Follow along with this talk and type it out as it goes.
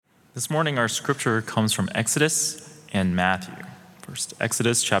This morning, our scripture comes from Exodus and Matthew. First,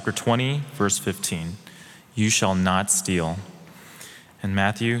 Exodus chapter 20, verse 15. You shall not steal. And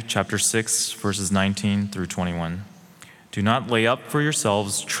Matthew chapter 6, verses 19 through 21. Do not lay up for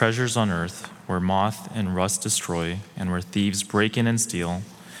yourselves treasures on earth, where moth and rust destroy, and where thieves break in and steal.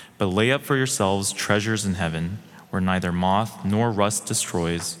 But lay up for yourselves treasures in heaven, where neither moth nor rust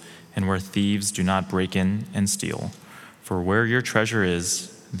destroys, and where thieves do not break in and steal. For where your treasure is,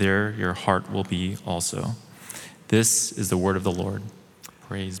 there your heart will be also. This is the word of the Lord.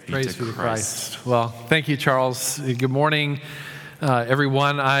 Praise be to Christ. Well, thank you, Charles. Good morning,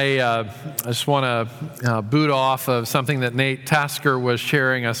 everyone. I just want to boot off of something that Nate Tasker was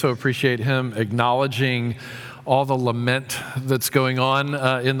sharing. I so appreciate him acknowledging all the lament that's going on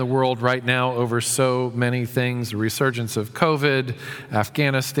in the world right now over so many things: the resurgence of COVID,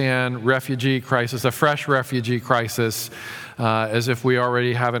 Afghanistan, refugee crisis, a fresh refugee crisis, as if we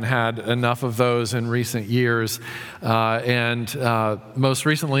already haven't had enough of those in recent years. And most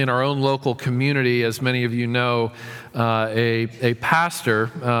recently in our own local community, as many of you know, a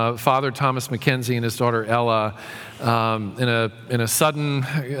pastor, Father Thomas McKenzie, and his daughter Ella, in a sudden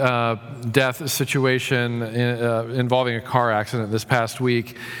death situation involving a car accident this past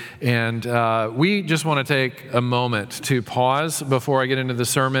week. And we just want to take a moment to pause before I get into the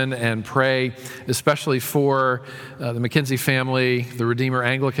sermon and pray, especially for the McKenzie family, the Redeemer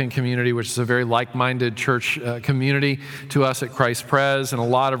Anglican community, which is a very like-minded church community to us at Christ Pres, and a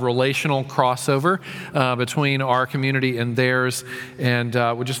lot of relational crossover between our community and theirs. And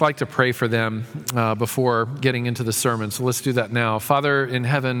we'd just like to pray for them before getting into the sermon. So let's do that now. Father in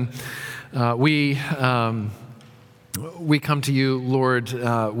heaven, we come to you, Lord,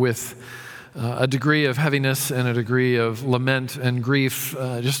 with a degree of heaviness and a degree of lament and grief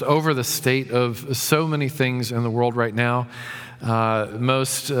just over the state of so many things in the world right now.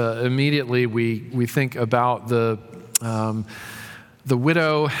 Most immediately, we think about the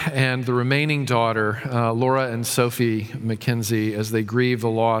widow and the remaining daughter, Laura and Sophie McKenzie, as they grieve the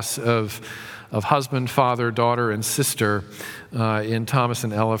loss of husband, father, daughter, and sister in Thomas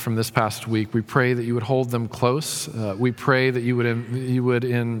and Ella from this past week. We pray that you would hold them close. We pray that you would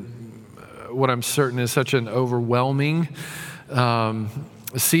in what I'm certain is such an overwhelming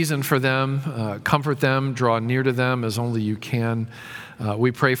season for them, comfort them, draw near to them as only you can.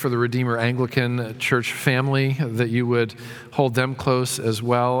 We pray for the Redeemer Anglican Church family, that you would hold them close, as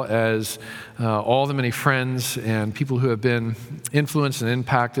well as all the many friends and people who have been influenced and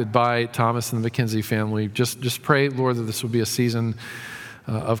impacted by Thomas and the McKenzie family. Just pray, Lord, that this would be a season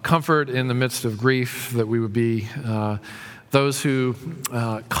of comfort in the midst of grief, that we would be those who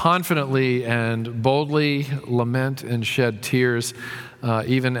confidently and boldly lament and shed tears,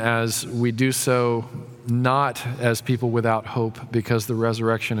 even as we do so not as people without hope, because the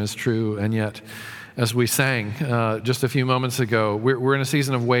resurrection is true. And yet, as we sang just a few moments ago, we're in a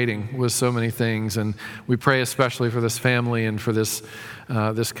season of waiting with so many things, and we pray especially for this family and for this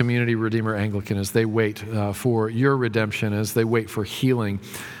community, Redeemer Anglican, as they wait for your redemption, as they wait for healing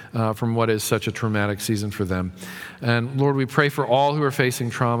from what is such a traumatic season for them. And Lord, we pray for all who are facing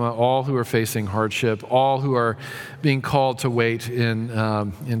trauma, all who are facing hardship, all who are being called to wait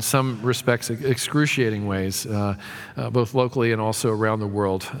in some respects excruciating ways, both locally and also around the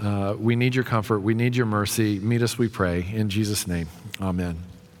world. We need your comfort. We need your mercy. Meet us, we pray. In Jesus' name, amen.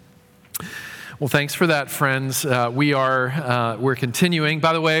 Well, thanks for that, friends. We're continuing.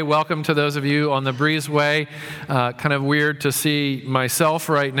 By the way, welcome to those of you on the breezeway. Kind of weird to see myself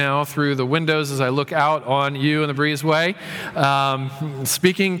right now through the windows as I look out on you in the breezeway.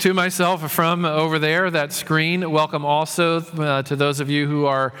 Speaking to myself from over there, that screen. Welcome also to those of you who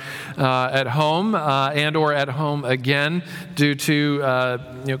are at home and or at home again due to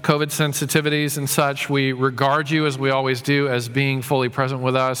COVID sensitivities and such. We regard you, as we always do, as being fully present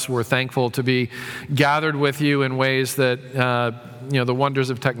with us. We're thankful to be gathered with you in ways that the wonders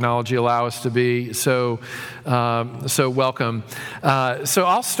of technology allow us to be. So welcome. So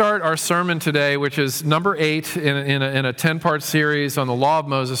I'll start our sermon today, which is number 8 in a 10-part series on the Law of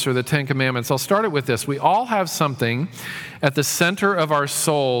Moses, or the Ten Commandments. I'll start it with this. We all have something at the center of our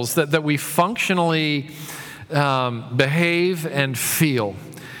souls that we functionally behave and feel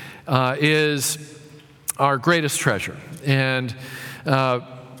is our greatest treasure. And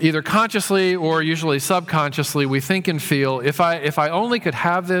either consciously or usually subconsciously, we think and feel, if I only could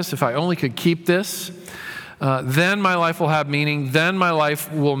have this, if I only could keep this, then my life will have meaning, then my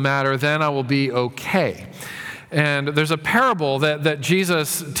life will matter, then I will be okay. And there's a parable that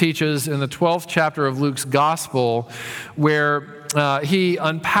Jesus teaches in the 12th chapter of Luke's Gospel where he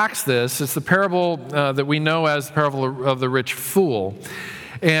unpacks this. It's the parable that we know as the parable of the rich fool.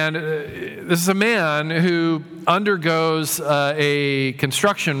 And this is a man who undergoes a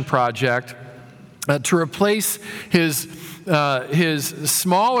construction project to replace his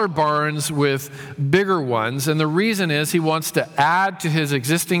smaller barns with bigger ones. And the reason is he wants to add to his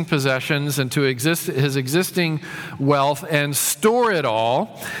existing possessions and to his existing wealth and store it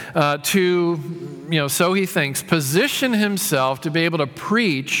all so he thinks, position himself to be able to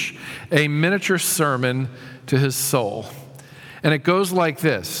preach a miniature sermon to his soul. And it goes like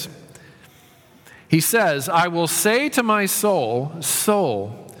this. He says, I will say to my soul,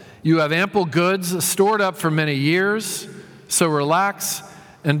 soul, you have ample goods stored up for many years, so relax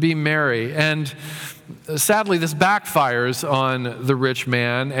and be merry. And sadly, this backfires on the rich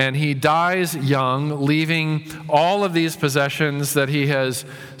man, and he dies young, leaving all of these possessions that he has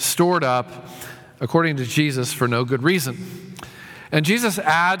stored up, according to Jesus, for no good reason. And Jesus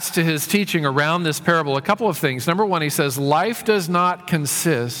adds to his teaching around this parable a couple of things. Number one, he says, life does not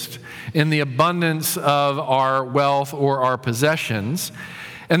consist in the abundance of our wealth or our possessions.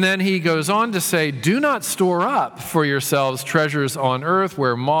 And then he goes on to say, do not store up for yourselves treasures on earth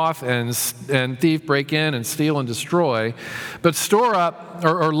where moth and thief break in and steal and destroy, but store up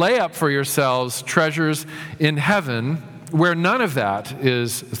or lay up for yourselves treasures in heaven where none of that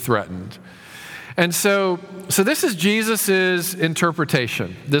is threatened. And so this is Jesus'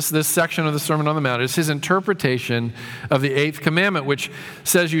 interpretation. This section of the Sermon on the Mount is his interpretation of the eighth commandment, which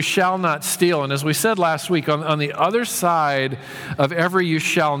says you shall not steal. And as we said last week, on the other side of every you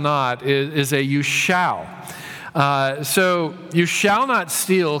shall not is a you shall. So you shall not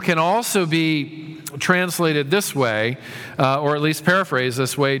steal can also be translated this way, or at least paraphrased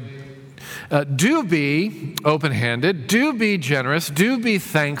this way. Do be open-handed, do be generous, do be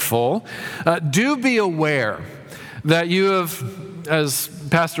thankful, do be aware that you have, as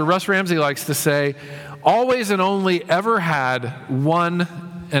Pastor Russ Ramsey likes to say, always and only ever had one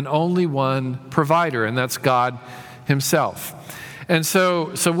and only one provider, and that's God himself. And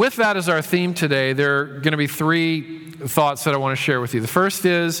so with that as our theme today, there are going to be three thoughts that I want to share with you. The first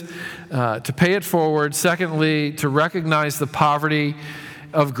is to pay it forward. Secondly, to recognize the poverty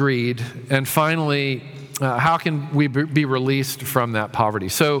of greed. And finally, how can we be released from that poverty?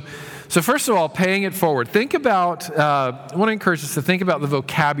 So first of all, paying it forward. Think about, I want to encourage us to think about the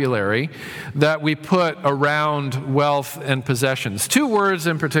vocabulary that we put around wealth and possessions. Two words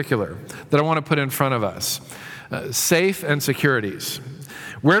in particular that I want to put in front of us. Safe and securities.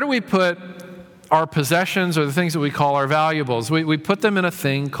 Where do we put our possessions or the things that we call our valuables? We put them in a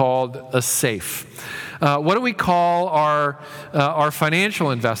thing called a safe. What do we call our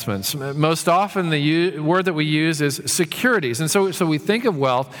financial investments? Most often the word that we use is securities. And so we think of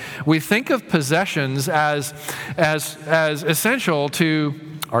wealth, we think of possessions as essential to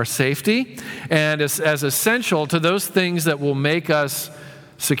our safety and as essential to those things that will make us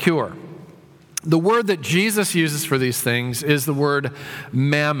secure. The word that Jesus uses for these things is the word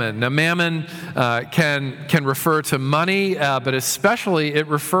mammon. Now, mammon can refer to money, but especially it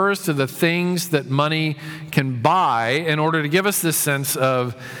refers to the things that money can buy in order to give us this sense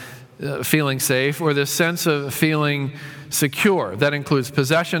of feeling safe or this sense of feeling secure. That includes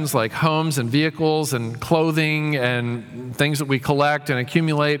possessions like homes and vehicles and clothing and things that we collect and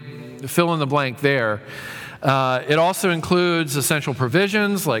accumulate. Fill in the blank there. It also includes essential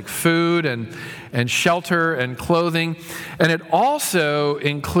provisions like food and shelter and clothing. And it also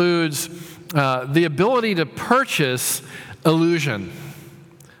includes the ability to purchase illusion.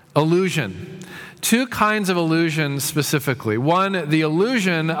 Illusion. Two kinds of illusions specifically. One, the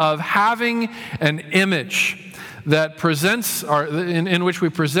illusion of having an image that presents in which we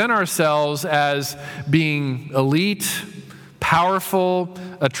present ourselves as being elite, powerful,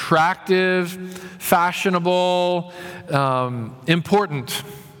 attractive, fashionable, important,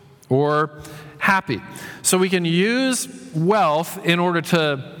 or happy. So we can use wealth in order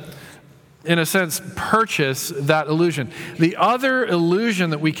to, in a sense, purchase that illusion. The other illusion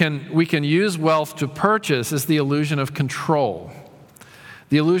that we can use wealth to purchase is the illusion of control.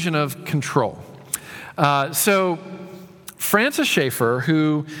 The illusion of control. So Francis Schaeffer,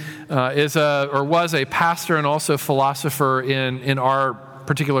 who was a pastor and also philosopher in our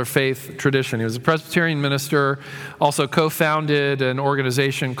particular faith tradition. He was a Presbyterian minister, also co-founded an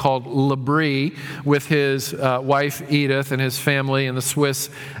organization called L'Abri with his wife Edith and his family in the Swiss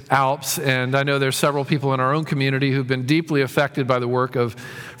Alps. And I know there's several people in our own community who've been deeply affected by the work of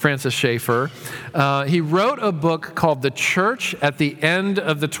Francis Schaeffer. He wrote a book called The Church at the End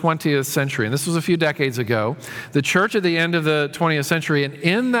of the 20th Century. And this was a few decades ago. The Church at the End of the 20th Century. And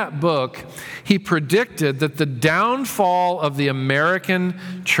in that book, he predicted that the downfall of the American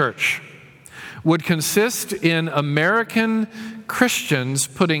church would consist in American Christians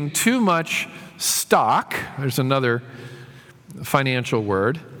putting too much stock, there's another financial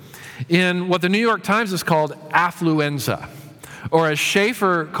word, in what the New York Times has called affluenza, or as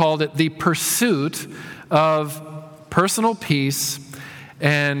Schaeffer called it, the pursuit of personal peace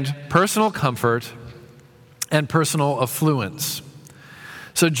and personal comfort and personal affluence.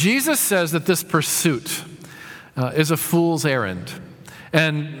 So Jesus says that this pursuit is a fool's errand.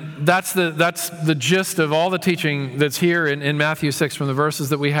 And that's the gist of all the teaching that's here in Matthew 6 from the verses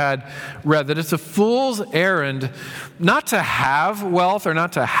that we had read, that it's a fool's errand not to have wealth or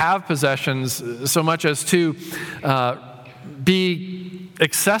not to have possessions so much as to be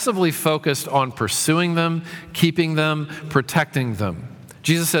excessively focused on pursuing them, keeping them, protecting them.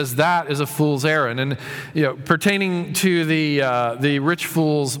 Jesus says that is a fool's errand. And pertaining to the rich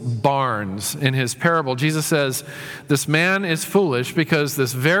fool's barns in his parable, Jesus says, this man is foolish because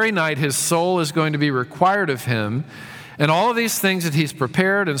this very night his soul is going to be required of him, and all of these things that he's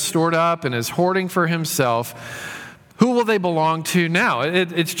prepared and stored up and is hoarding for himself, who will they belong to now?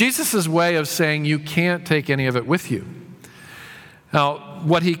 It's Jesus' way of saying you can't take any of it with you. Now,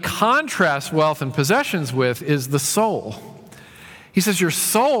 what he contrasts wealth and possessions with is the soul. He says your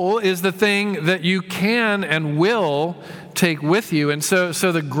soul is the thing that you can and will take with you. And so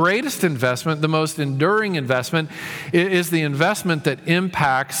the greatest investment, the most enduring investment, is the investment that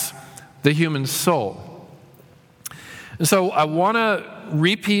impacts the human soul. And so I want to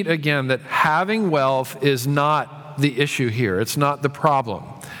repeat again that having wealth is not the issue here. It's not the problem.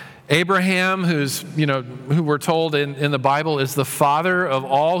 Abraham, who we're told in the Bible is the father of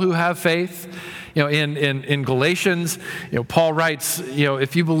all who have faith. In Galatians, Paul writes,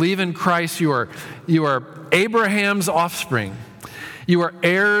 if you believe in Christ, you are Abraham's offspring. You are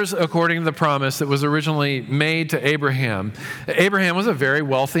heirs according to the promise that was originally made to Abraham. Abraham was a very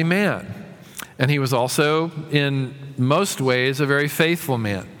wealthy man, and he was also, in most ways, a very faithful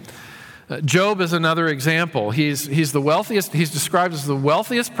man. Job is another example. He's the wealthiest. He's described as the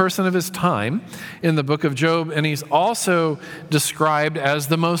wealthiest person of his time in the book of Job, and he's also described as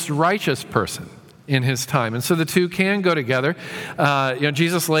the most righteous person in his time. And so the two can go together.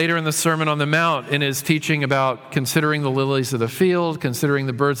 Jesus later in the Sermon on the Mount, in his teaching about considering the lilies of the field, considering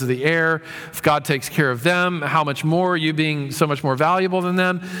the birds of the air, if God takes care of them, how much more, you being so much more valuable than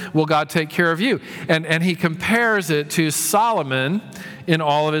them, will God take care of you? And he compares it to Solomon in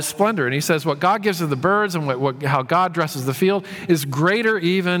all of his splendor. And he says what God gives to the birds and how God dresses the field is greater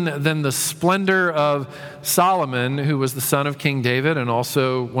even than the splendor of Solomon, who was the son of King David and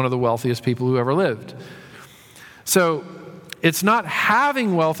also one of the wealthiest people who ever lived. So it's not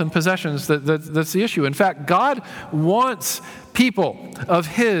having wealth and possessions that's the issue. In fact, God wants people of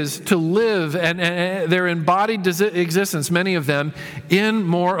his to live and their embodied existence, many of them, in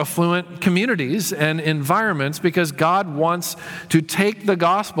more affluent communities and environments, because God wants to take the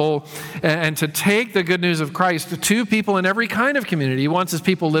gospel and to take the good news of Christ to people in every kind of community. He wants his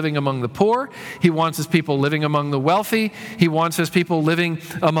people living among the poor. He wants his people living among the wealthy. He wants his people living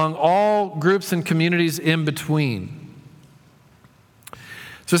among all groups and communities in between.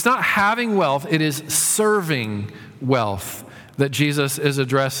 So it's not having wealth, it is serving wealth that Jesus is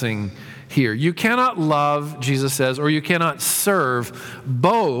addressing here. You cannot love, Jesus says, or you cannot serve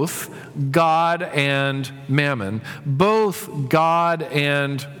both God and mammon, both God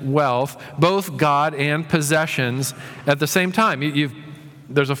and wealth, both God and possessions at the same time.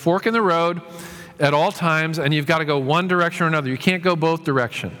 There's a fork in the road at all times, and you've got to go one direction or another. You can't go both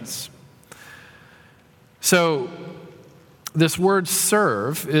directions. So this word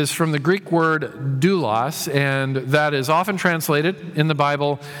serve is from the Greek word doulos, and that is often translated in the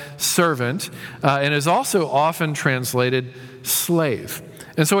Bible servant, and is also often translated slave.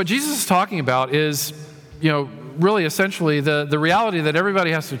 And so what Jesus is talking about is, really essentially the reality that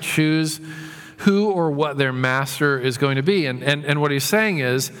everybody has to choose who or what their master is going to be. And what he's saying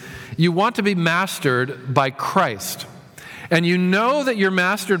is, you want to be mastered by Christ. And you know that you're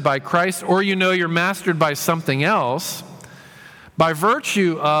mastered by Christ, or you know you're mastered by something else, by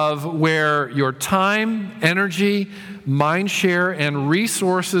virtue of where your time, energy, mind share, and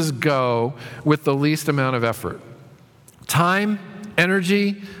resources go with the least amount of effort. Time,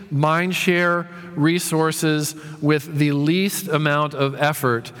 energy, mind share, resources with the least amount of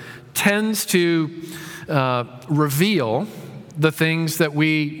effort tends to reveal the things that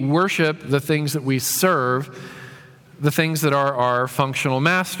we worship, the things that we serve, the things that are our functional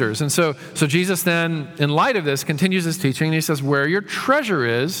masters. And so Jesus then, in light of this, continues his teaching, and he says, where your treasure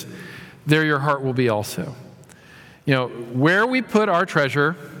is, there your heart will be also. Where we put our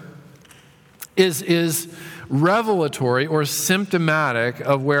treasure is revelatory or symptomatic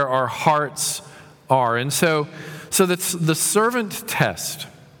of where our hearts are. And so that's the servant test.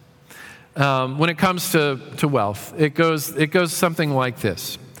 When it comes to wealth, it goes something like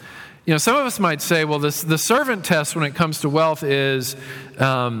this. Some of us might say, well, the servant test when it comes to wealth is,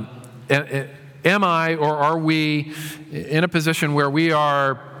 am I or are we in a position where we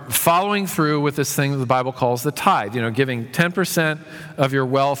are following through with this thing that the Bible calls the tithe, giving 10% of your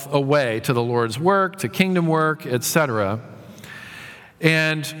wealth away to the Lord's work, to kingdom work, etc.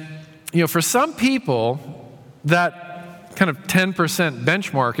 And, for some people, that kind of 10%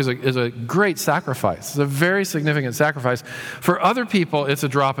 benchmark is a great sacrifice. It's a very significant sacrifice. For other people, it's a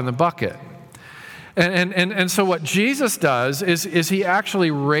drop in the bucket. And so what Jesus does is he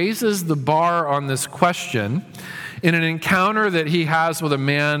actually raises the bar on this question in an encounter that he has with a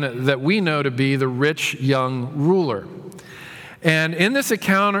man that we know to be the rich young ruler. And in this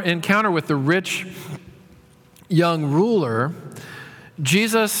encounter with the rich young ruler,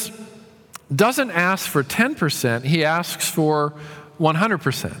 Jesus doesn't ask for 10%, he asks for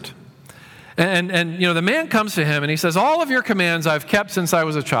 100%. And the man comes to him and he says, all of your commands I've kept since I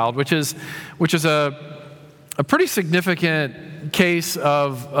was a child, which is a pretty significant case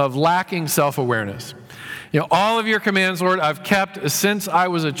of lacking self-awareness. All of your commands, Lord, I've kept since I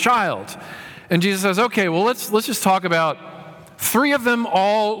was a child. And Jesus says, okay, well, let's just talk about 3 of them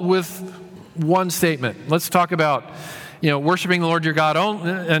all with one statement. Let's talk about worshiping the Lord your God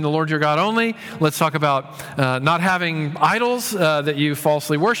and the Lord your God only. Let's talk about not having idols that you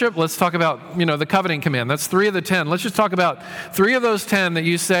falsely worship. Let's talk about, the coveting command. That's 3 of the 10. Let's just talk about 3 of those 10 that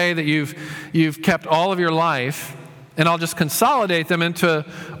you say that you've kept all of your life, and I'll just consolidate them into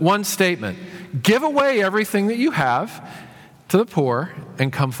one statement. Give away everything that you have to the poor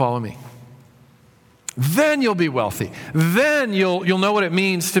and come follow me. Then you'll be wealthy. Then you'll know what it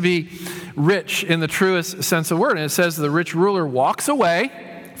means to be rich in the truest sense of the word. And it says the rich ruler walks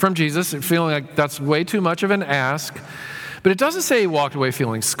away from Jesus, feeling like that's way too much of an ask. But it doesn't say he walked away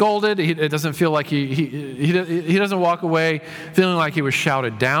feeling scolded. It doesn't feel like he doesn't walk away feeling like he was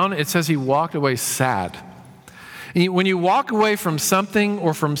shouted down. It says he walked away sad. When you walk away from something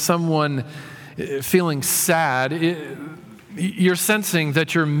or from someone feeling sad, you're sensing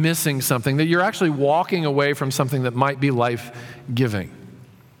that you're missing something, that you're actually walking away from something that might be life-giving.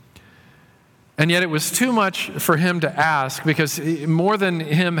 And yet it was too much for him to ask, because more than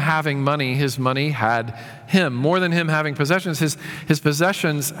him having money, his money had him. More than him having possessions, his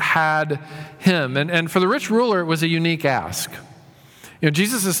possessions had him. And for the rich ruler, it was a unique ask.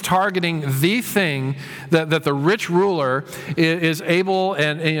 Jesus is targeting the thing that the rich ruler is able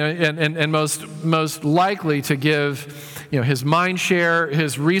and most likely to give his mind share,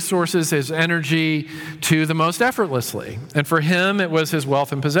 his resources, his energy to the most effortlessly. And for him, it was his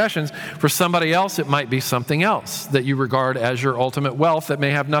wealth and possessions. For somebody else, it might be something else that you regard as your ultimate wealth that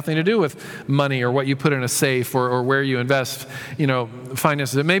may have nothing to do with money or what you put in a safe or where you invest,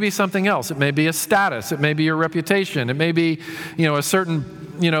 finances. It may be something else. It may be a status. It may be your reputation. It may be, a certain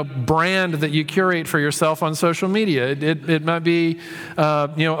brand that you curate for yourself on social media. It might be,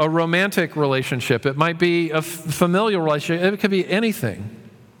 a romantic relationship. It might be a familial relationship. It could be anything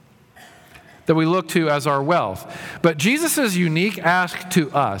that we look to as our wealth. But Jesus' unique ask to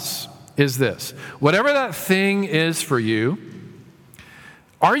us is this: whatever that thing is for you,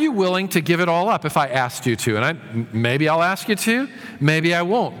 are you willing to give it all up if I asked you to? And maybe I'll ask you to, maybe I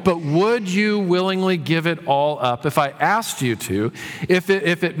won't. But would you willingly give it all up if I asked you to, if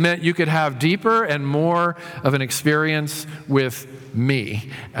it meant you could have deeper and more of an experience with me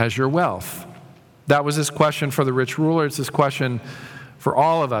as your wealth? That was his question for the rich ruler. It's his question for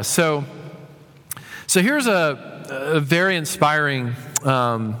all of us. So here's a very inspiring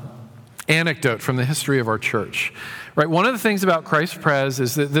anecdote from the history of our church. Right, one of the things about Christ Pres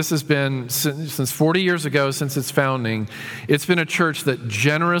is that this has been, since 40 years ago, since its founding, it's been a church that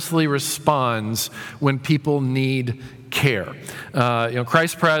generously responds when people need care.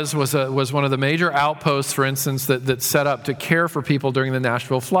 Christ Pres was one of the major outposts, for instance, that set up to care for people during the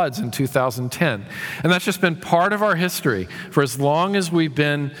Nashville floods in 2010. And that's just been part of our history for as long as we've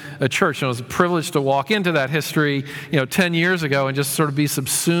been a church. And it was a privilege to walk into that history, 10 years ago and just sort of be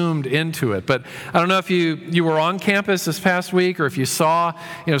subsumed into it. But I don't know if you were on campus this past week or if you saw,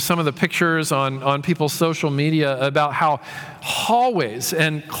 some of the pictures on people's social media about how hallways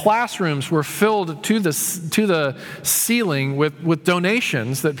and classrooms were filled to the ceiling with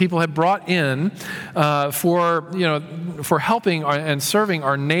donations that people had brought in for helping and serving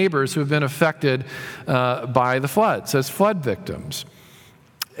our neighbors who have been affected by the floods as flood victims.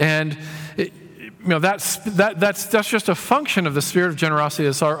 And that's just a function of the spirit of generosity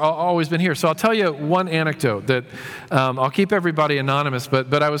that's always been here. So I'll tell you one anecdote that I'll keep everybody anonymous,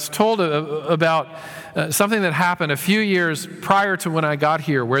 but I was told about something that happened a few years prior to when I got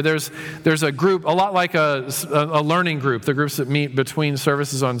here, where there's a group, a lot like a learning group, the groups that meet between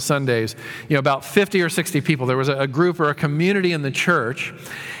services on Sundays, about 50 or 60 people. There was a group or a community in the church,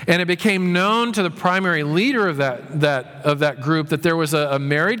 and it became known to the primary leader of that group that there was a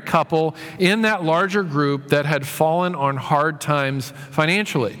married couple in that larger group that had fallen on hard times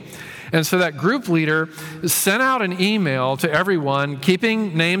financially. And so that group leader sent out an email to everyone,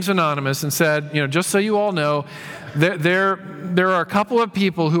 keeping names anonymous, and said, just so you all know, there are a couple of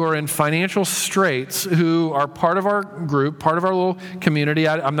people who are in financial straits who are part of our group, part of our little community.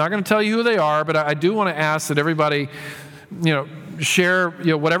 I'm not going to tell you who they are, but I do want to ask that everybody, share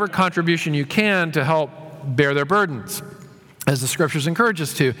whatever contribution you can to help bear their burdens, as the scriptures encourage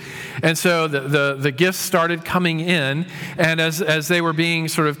us to. And so the gifts started coming in, and as they were being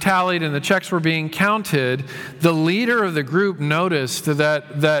sort of tallied and the checks were being counted, the leader of the group noticed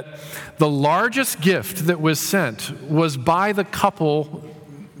that the largest gift that was sent was by the couple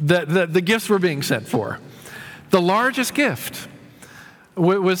that the gifts were being sent for. The largest gift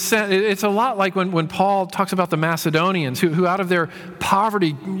was sent. It's a lot like when Paul talks about the Macedonians who out of their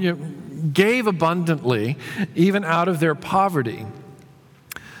poverty gave abundantly, even out of their poverty.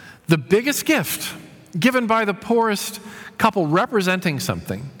 The biggest gift given by the poorest couple, representing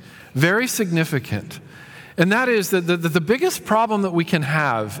something very significant. And that is that the biggest problem that we can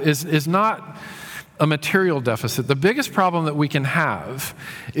have is not a material deficit. The biggest problem that we can have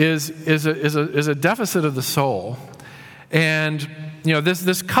is a deficit of the soul. And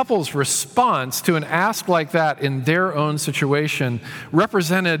this couple's response to an ask like that in their own situation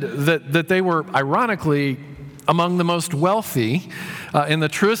represented that they were, ironically, among the most wealthy, in the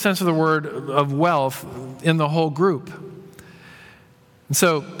truest sense of the word of wealth, in the whole group. And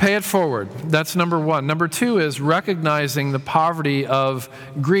so pay it forward. That's number one. Number two is recognizing the poverty of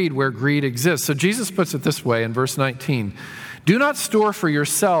greed where greed exists. So Jesus puts it this way in verse 19. Do not store for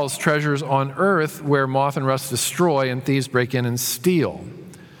yourselves treasures on earth where moth and rust destroy and thieves break in and steal.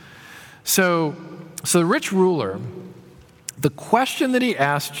 So the rich ruler, the question that he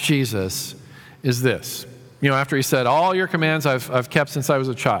asked Jesus is this. After he said, all your commands I've kept since I was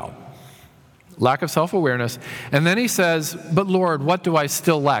a child. Lack of self-awareness. And then he says, but Lord, what do I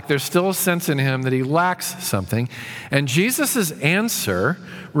still lack? There's still a sense in him that he lacks something. And Jesus' answer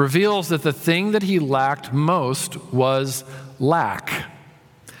reveals that the thing that he lacked most was lack.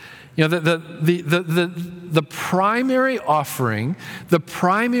 The primary offering, the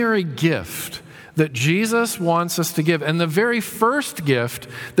primary gift that Jesus wants us to give, and the very first gift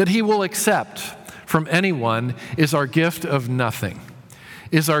that he will accept from anyone is our gift of nothing.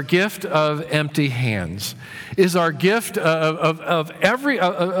 Is our gift of empty hands, is our gift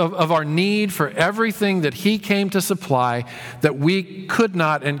of our need for everything that he came to supply that we could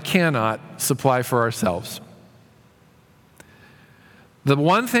not and cannot supply for ourselves. The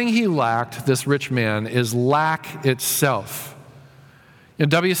one thing he lacked, this rich man, is lack itself.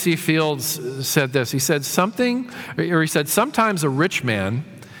 W.C. Fields said this. He said sometimes a rich man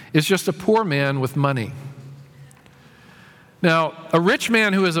is just a poor man with money. Now, a rich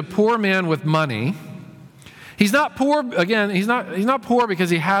man who is a poor man with money, he's not poor, again, he's not poor because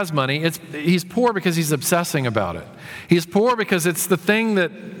he has money. He's poor because he's obsessing about it. He's poor because it's the thing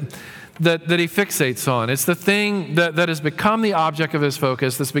that he fixates on. It's the thing that has become the object of his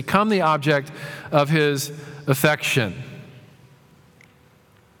focus, that's become the object of his affection.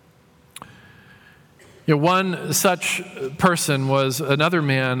 One such person was another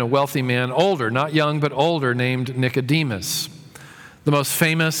man, a wealthy man, older, not young, but older, named Nicodemus. The most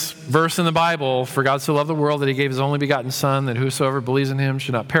famous verse in the Bible, for God so loved the world that he gave his only begotten Son, that whosoever believes in him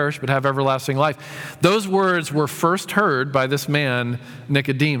should not perish but have everlasting life. Those words were first heard by this man,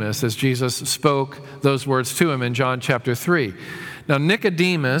 Nicodemus, as Jesus spoke those words to him in John chapter 3. Now,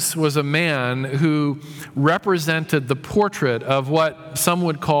 Nicodemus was a man who represented the portrait of what some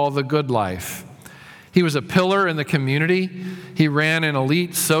would call the good life. He was a pillar in the community. He ran in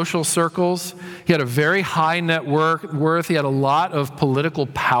elite social circles. He had a very high net worth. He had a lot of political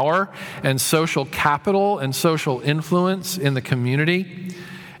power and social capital and social influence in the community.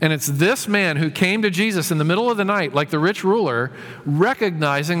 And it's this man who came to Jesus in the middle of the night, like the rich ruler,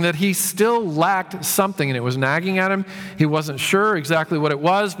 recognizing that he still lacked something, and it was nagging at him. He wasn't sure exactly what it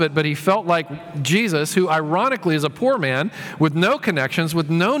was, but he felt like Jesus, who ironically is a poor man with no connections, with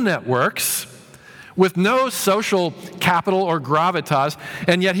no networks, with no social capital or gravitas,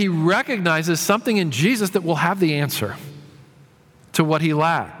 and yet he recognizes something in Jesus that will have the answer to what he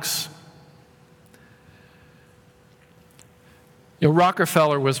lacks.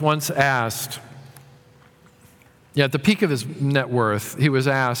 Rockefeller was once asked, at the peak of his net worth, he was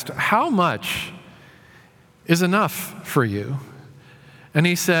asked, how much is enough for you? And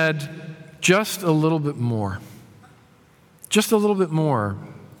he said, just a little bit more. Just a little bit more.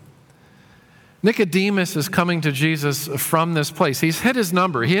 Nicodemus is coming to Jesus from this place. He's hit his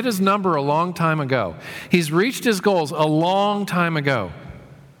number. He hit his number a long time ago. He's reached his goals a long time ago.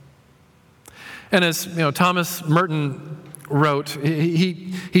 And as Thomas Merton wrote,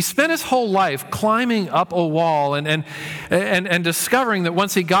 he spent his whole life climbing up a wall and discovering that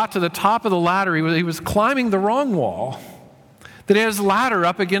once he got to the top of the ladder, he was climbing the wrong wall, that he had his ladder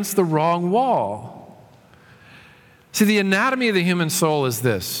up against the wrong wall. See, the anatomy of the human soul is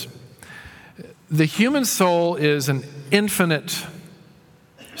this. The human soul is an infinite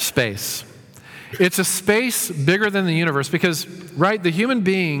space. It's a space bigger than the universe because, right, the human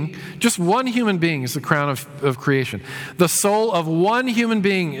being, just one human being is the crown of creation. The soul of one human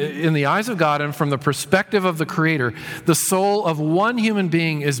being in the eyes of God and from the perspective of the Creator, the soul of one human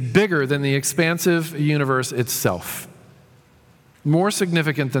being is bigger than the expansive universe itself. More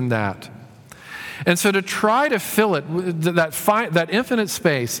significant than that. And so to try to fill it, that infinite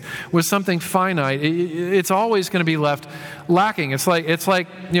space with something finite, it's always going to be left lacking. It's like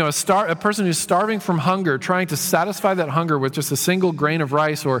a person who's starving from hunger, trying to satisfy that hunger with just a single grain of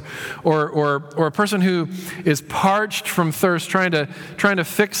rice, or a person who is parched from thirst, trying to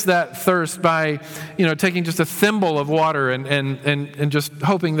fix that thirst by taking just a thimble of water and just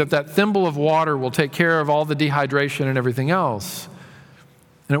hoping that thimble of water will take care of all the dehydration and everything else.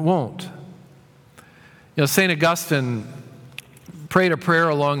 And it won't. St. Augustine prayed a prayer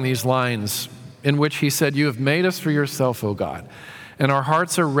along these lines in which he said, "You have made us for yourself, O God, and our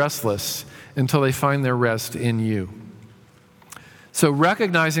hearts are restless until they find their rest in you." So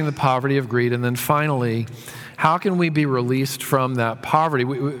recognizing the poverty of greed, and then finally, how can we be released from that poverty?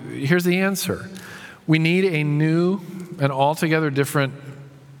 Here's the answer. We need a new and altogether different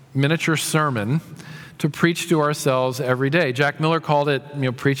miniature sermon to preach to ourselves every day. Jack Miller called it,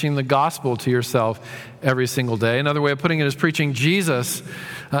 preaching the gospel to yourself every single day. Another way of putting it is preaching Jesus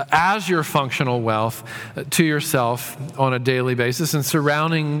as your functional wealth to yourself on a daily basis and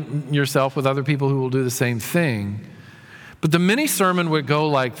surrounding yourself with other people who will do the same thing. But the mini sermon would go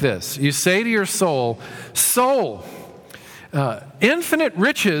like this. You say to your soul, "Soul, infinite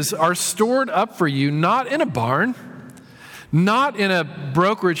riches are stored up for you, not in a barn, not in a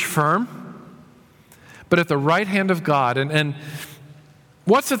brokerage firm, but at the right hand of God." And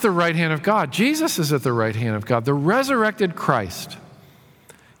what's at the right hand of God? Jesus is at the right hand of God, the resurrected Christ.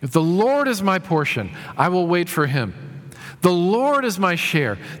 If the Lord is my portion, I will wait for him. The Lord is my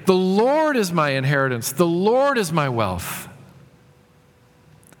share. The Lord is my inheritance. The Lord is my wealth.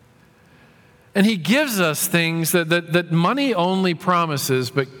 And he gives us things that money only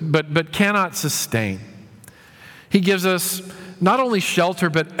promises but cannot sustain. He gives us not only shelter,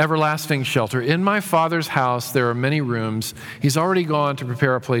 but everlasting shelter. In my Father's house, there are many rooms. He's already gone to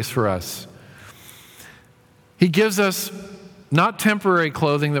prepare a place for us. He gives us not temporary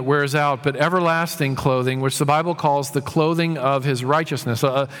clothing that wears out, but everlasting clothing, which the Bible calls the clothing of his righteousness.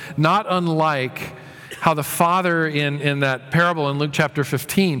 Not unlike how the father in that parable in Luke chapter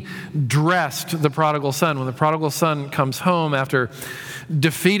 15 dressed the prodigal son. When the prodigal son comes home after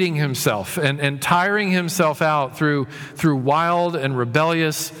defeating himself and tiring himself out through wild and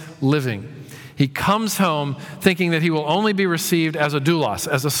rebellious living, he comes home thinking that he will only be received as a doulos,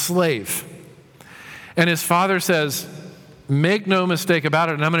 as a slave. And his father says, "Make no mistake about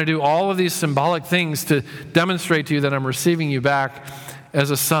it, and I'm going to do all of these symbolic things to demonstrate to you that I'm receiving you back as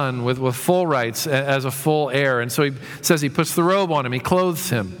a son with full rights, as a full heir." And so he says he puts the robe on him, he clothes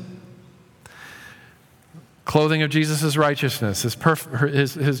him. Clothing of Jesus' righteousness,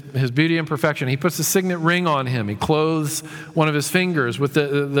 his beauty and perfection. He puts the signet ring on him. He clothes one of his fingers with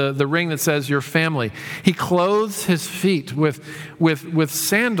the ring that says your family. He clothes his feet with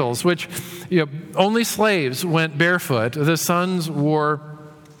sandals, which only slaves went barefoot. The sons wore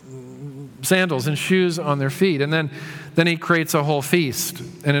sandals and shoes on their feet. And then he creates a whole feast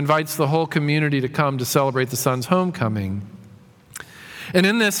and invites the whole community to come to celebrate the son's homecoming. And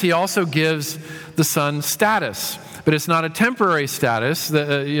in this, he also gives the son status, but it's not a temporary status,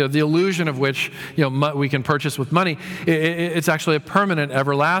 the illusion of which we can purchase with money. It's actually a permanent,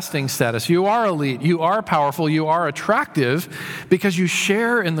 everlasting status. You are elite, you are powerful, you are attractive because you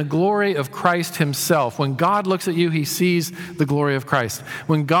share in the glory of Christ himself. When God looks at you, he sees the glory of Christ.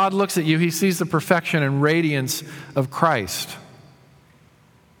 When God looks at you, he sees the perfection and radiance of Christ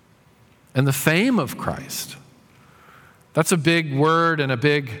and the fame of Christ. That's a big word and a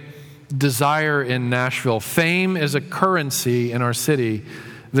big desire in Nashville. Fame is a currency in our city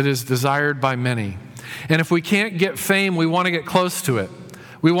that is desired by many. And if we can't get fame, we want to get close to it.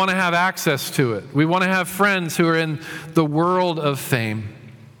 We want to have access to it. We want to have friends who are in the world of fame.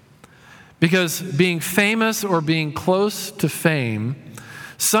 Because being famous or being close to fame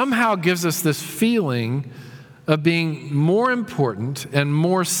somehow gives us this feeling of being more important and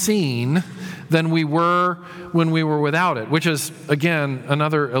more seen than we were when we were without it, which is, again,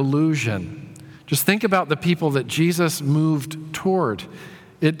 another illusion. Just think about the people that Jesus moved toward.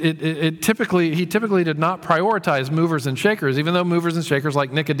 He typically did not prioritize movers and shakers, even though movers and shakers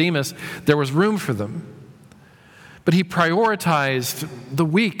like Nicodemus, there was room for them. But he prioritized the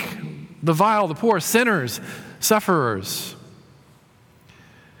weak, the vile, the poor, sinners, sufferers.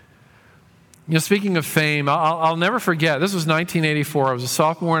 Speaking of fame, I'll never forget, this was 1984. I was a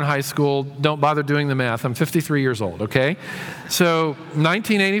sophomore in high school. Don't bother doing the math. I'm 53 years old, okay? So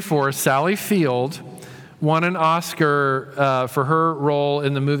 1984, Sally Field won an Oscar for her role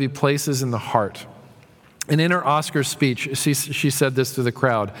in the movie Places in the Heart. And in her Oscar speech, she said this to the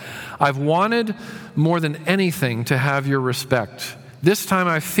crowd: "I've wanted more than anything to have your respect. This time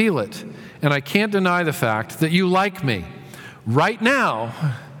I feel it, and I can't deny the fact that you like me. Right now,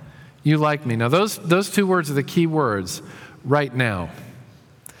 you like me." Now, those two words are the key words, right now.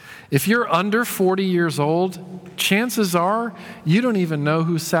 If you're under 40 years old, chances are you don't even know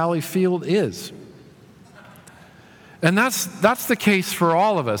who Sally Field is. And that's the case for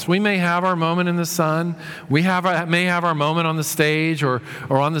all of us. We may have our moment in the sun. We may have our moment on the stage or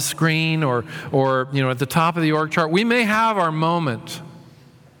on the screen or at the top of the org chart. We may have our moment.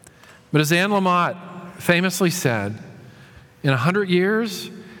 But as Anne Lamott famously said, in 100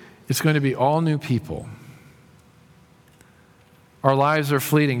 years, it's going to be all new people. Our lives are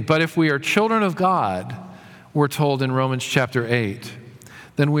fleeting. But if we are children of God, we're told in Romans chapter 8,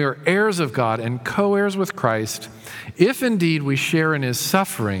 then we are heirs of God and co-heirs with Christ, if indeed we share in his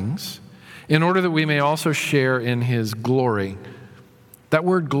sufferings, in order that we may also share in his glory. That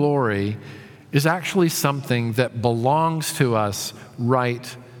word glory is actually something that belongs to us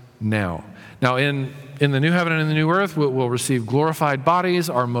right now. Now, in the new heaven and in the new earth, we'll receive glorified bodies.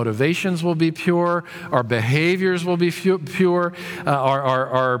 Our motivations will be pure. Our behaviors will be pure.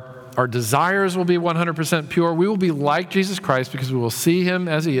 Our desires will be 100% pure. We will be like Jesus Christ because we will see him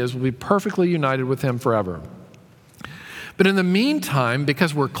as he is. We'll be perfectly united with him forever. But in the meantime,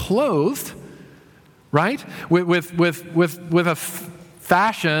 because we're clothed, right, with a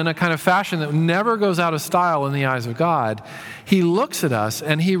fashion, a kind of fashion that never goes out of style in the eyes of God, he looks at us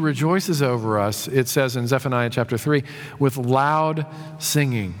and he rejoices over us, it says in Zephaniah chapter 3, with loud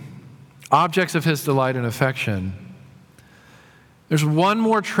singing, objects of his delight and affection. There's one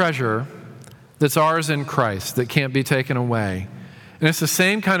more treasure that's ours in Christ that can't be taken away. And it's the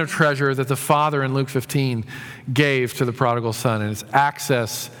same kind of treasure that the Father in Luke 15 gave to the prodigal son, and it's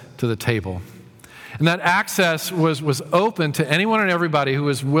access to the table. And that access was open to anyone and everybody who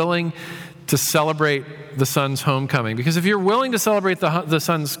was willing to celebrate the son's homecoming. Because if you're willing to celebrate the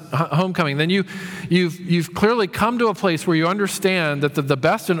son's homecoming, then you've clearly come to a place where you understand that the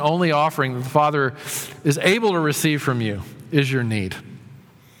best and only offering that the Father is able to receive from you is your need.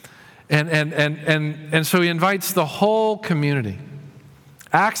 And so he invites the whole community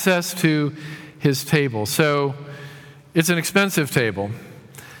access to his table. So it's an expensive table.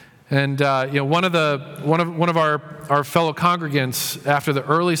 And one of our fellow congregants after the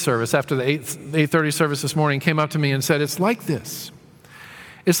early service, after the 8:30 service this morning, came up to me and said, "It's like this.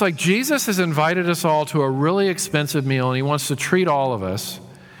 It's like Jesus has invited us all to a really expensive meal, and he wants to treat all of us.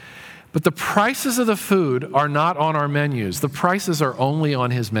 But the prices of the food are not on our menus. The prices are only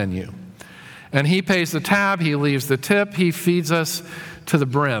on his menu. And he pays the tab, he leaves the tip, he feeds us to the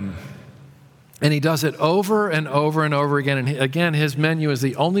brim. And he does it over and over and over again. And again, his menu is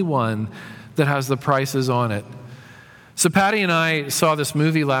the only one that has the prices on it." So Patty and I saw this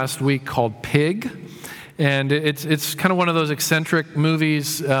movie last week called Pig. And it's kind of one of those eccentric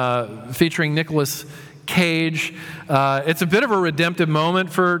movies featuring Nicolas Cage. It's a bit of a redemptive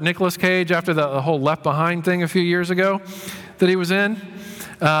moment for Nicolas Cage after the whole Left Behind thing a few years ago that he was in.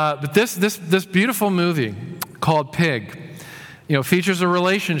 But this beautiful movie called Pig, features a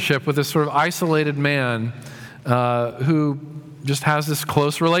relationship with this sort of isolated man who just has this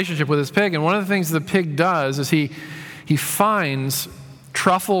close relationship with his pig. And one of the things the pig does is he finds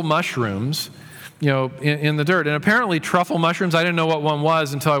truffle mushrooms, in the dirt. And apparently truffle mushrooms, I didn't know what one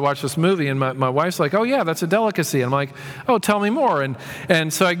was until I watched this movie. And my wife's like, "Oh yeah, that's a delicacy." And I'm like, "Oh, tell me more."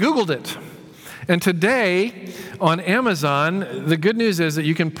 And so I Googled it. And today on Amazon, the good news is that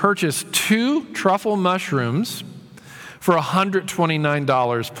you can purchase 2 truffle mushrooms for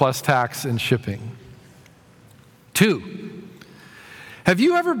 $129 plus tax and shipping. 2, have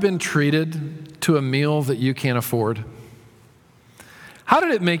you ever been treated to a meal that you can't afford? How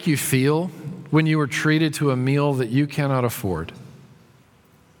did it make you feel when you were treated to a meal that you cannot afford?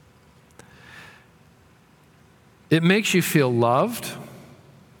 It makes you feel loved.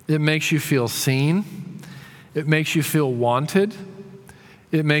 It makes you feel seen. It makes you feel wanted.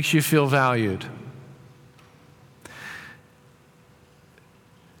 It makes you feel valued.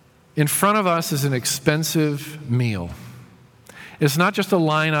 In front of us is an expensive meal. It's not just a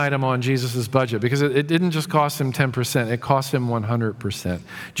line item on Jesus' budget, because it didn't just cost him 10%, it cost him 100%.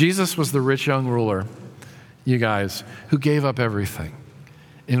 Jesus was the rich young ruler, you guys, who gave up everything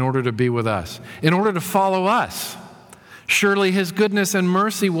in order to be with us, in order to follow us. Surely his goodness and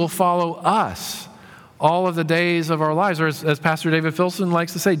mercy will follow us all of the days of our lives. Or as Pastor David Filson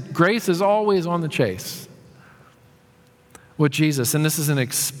likes to say, grace is always on the chase with Jesus. And this is an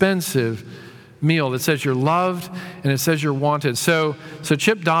expensive meal that says you're loved and it says you're wanted. So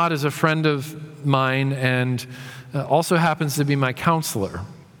Chip Dodd is a friend of mine and also happens to be my counselor.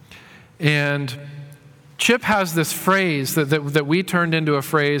 And Chip has this phrase that we turned into a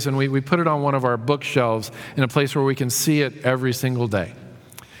phrase, and we put it on one of our bookshelves in a place where we can see it every single day.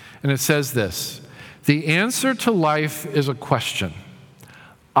 And it says this: the answer to life is a question.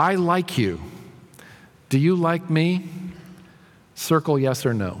 I like you. Do you like me? Circle yes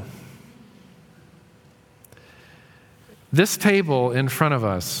or no. This table in front of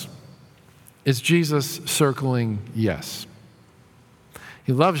us is Jesus circling yes.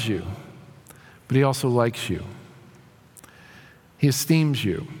 He loves you, but he also likes you. He esteems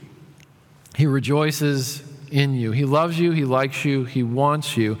you. He rejoices in you. He loves you, he likes you, he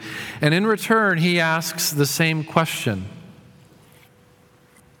wants you. And in return, he asks the same question.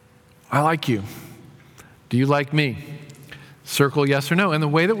 I like you. Do you like me? Circle yes or no. And the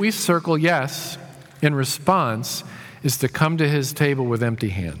way that we circle yes in response is to come to his table with empty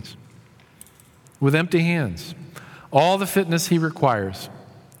hands. With empty hands. All the fitness he requires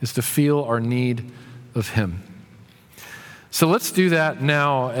is to feel our need of him. So let's do that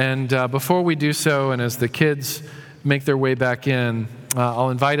now. And before we do so, and as the kids make their way back in,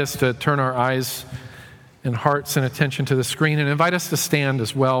 I'll invite us to turn our eyes and hearts and attention to the screen, and invite us to stand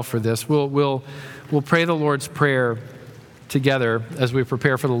as well for this. We'll pray the Lord's Prayer together as we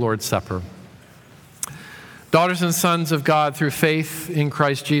prepare for the Lord's Supper. Daughters and sons of God through faith in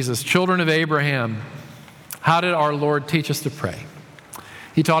Christ Jesus, children of Abraham, how did our Lord teach us to pray?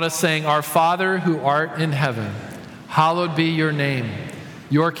 He taught us saying, Our Father who art in heaven, hallowed be your name.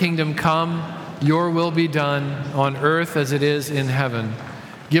 Your kingdom come, your will be done on earth as it is in heaven.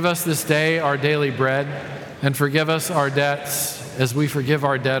 Give us this day our daily bread, and forgive us our debts as we forgive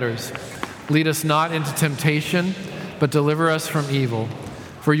our debtors. Lead us not into temptation, but deliver us from evil.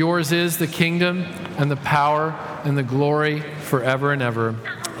 For yours is the kingdom and the power and the glory forever and ever.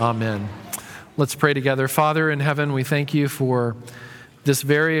 Amen. Let's pray together. Father in heaven, we thank you for this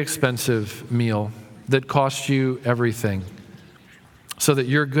very expensive meal that cost you everything, so that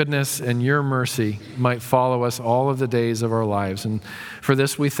your goodness and your mercy might follow us all of the days of our lives. And for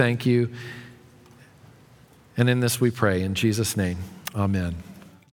this we thank you. And in this we pray. In Jesus' name, amen.